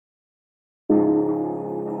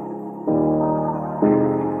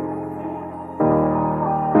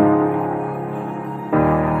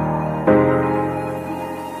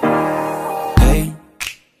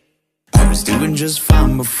just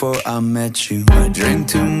fine before I met you. I drink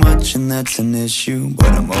too much and that's an issue,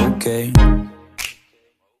 but I'm okay.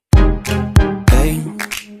 Hey,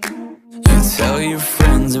 you tell your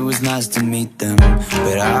friends it was nice to meet them,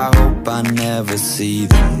 but I hope I never see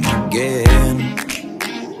them again.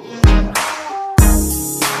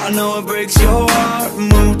 I know it breaks your heart.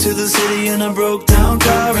 Moved to the city in a broke down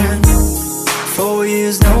car, and 4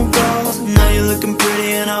 years no calls. Now you're looking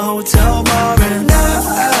pretty in a hotel bar, and I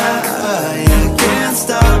can't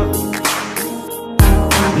stop.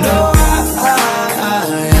 No, I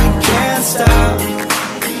can't stop.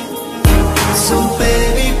 So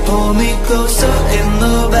baby, pull me closer in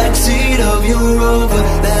the backseat of your Rover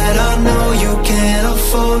that I know you can't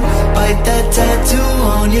afford. Bite that tattoo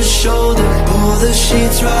on your shoulder. Pull the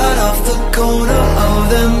sheets right off the corner of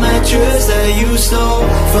the mattress that you stole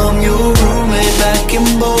from your roommate back in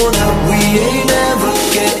Boulder. We ain't never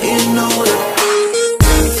getting older.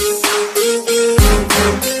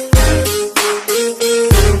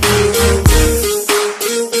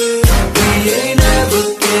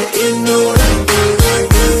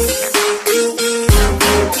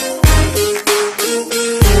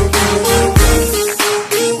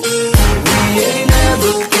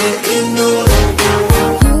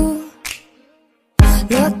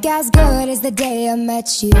 As good as the day I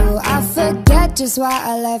met you. I forget just why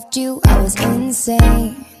I left you. I was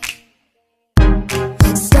insane.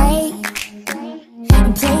 Stay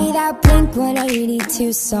and play that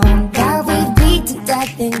Blink-182 song that we beat to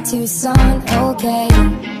death in Tucson. Okay,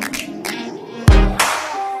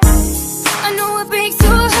 I know it breaks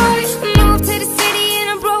your heart. Moved to the city in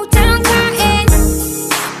a broke down car, and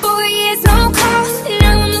 4 years no call.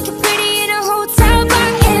 Now I'm looking pretty in a hotel bar,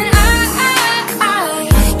 and I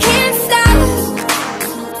can't stop.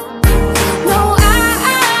 No, I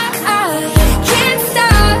can't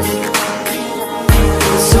stop.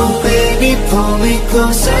 So baby, pull me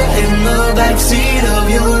closer in the backseat of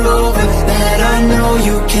your Rover that I know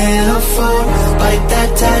you can't afford. Bite that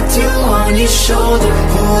tattoo on your shoulder.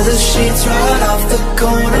 Pull the sheets right off the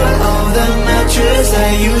corner of the mattress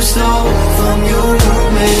that you stole from your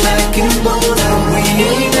roommate back in Boulder. We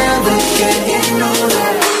ain't never getting older.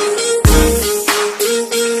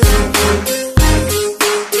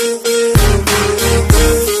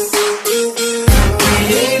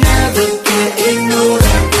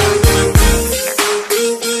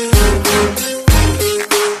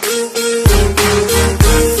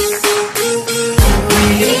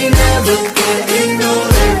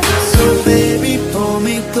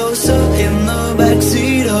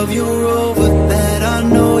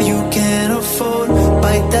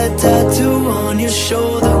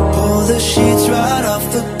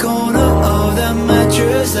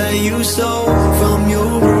 That you stole from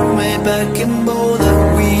your roommate back in Boulder.